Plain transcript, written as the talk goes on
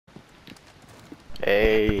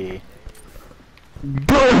Hey.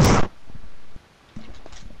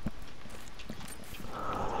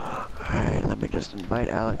 Alright, let me just invite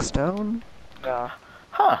Alex down.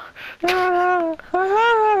 Huh.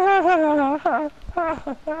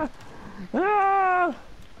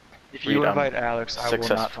 If you invite Alex, I will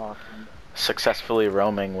not talk. Successfully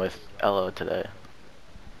roaming with Elo today.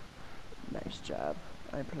 Nice job.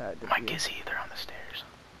 I'm proud of Mike you. is either on the stairs.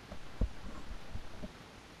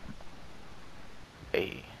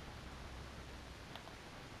 Hey.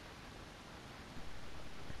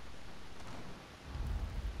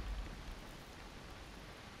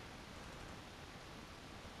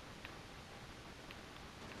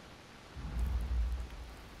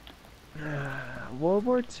 World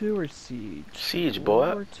War II or Siege? Siege, boy.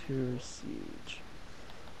 World War II or Siege?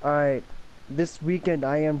 Alright, this weekend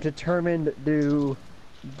I am determined to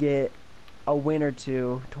get a win or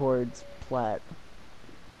two towards Plat.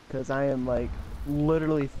 Because I am like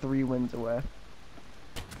literally 3 wins away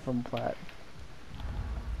from Plat.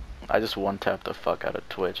 I just one-tapped the fuck out of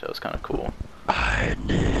Twitch. That was kind of cool. I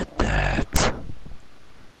need that.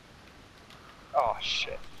 Oh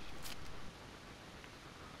shit.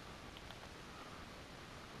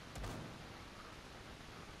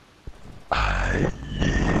 I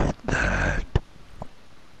need that.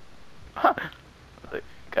 The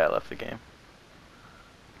guy left the game.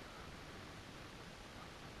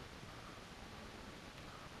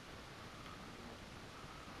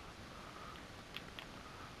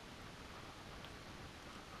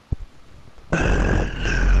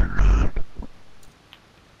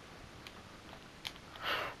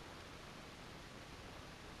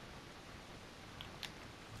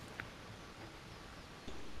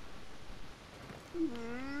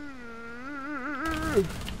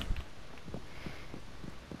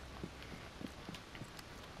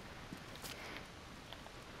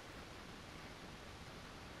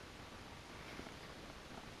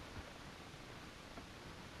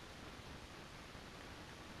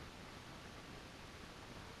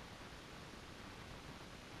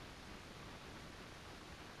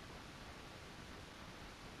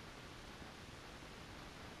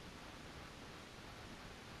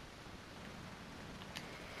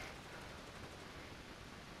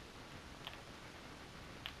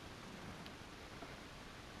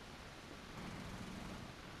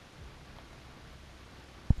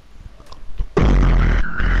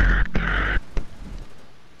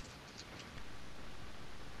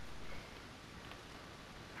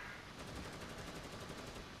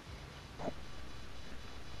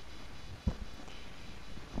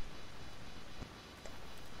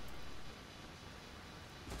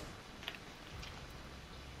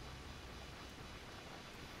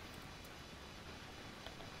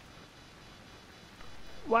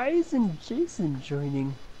 Why isn't Jason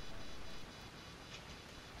joining?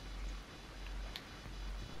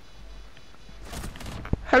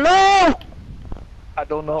 Hello? I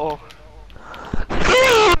don't know.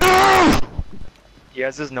 He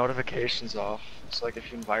has his notifications off. It's like if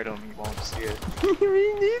you invite him, he won't see it.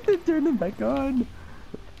 We need to turn them back on.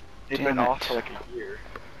 They've been off for like a year.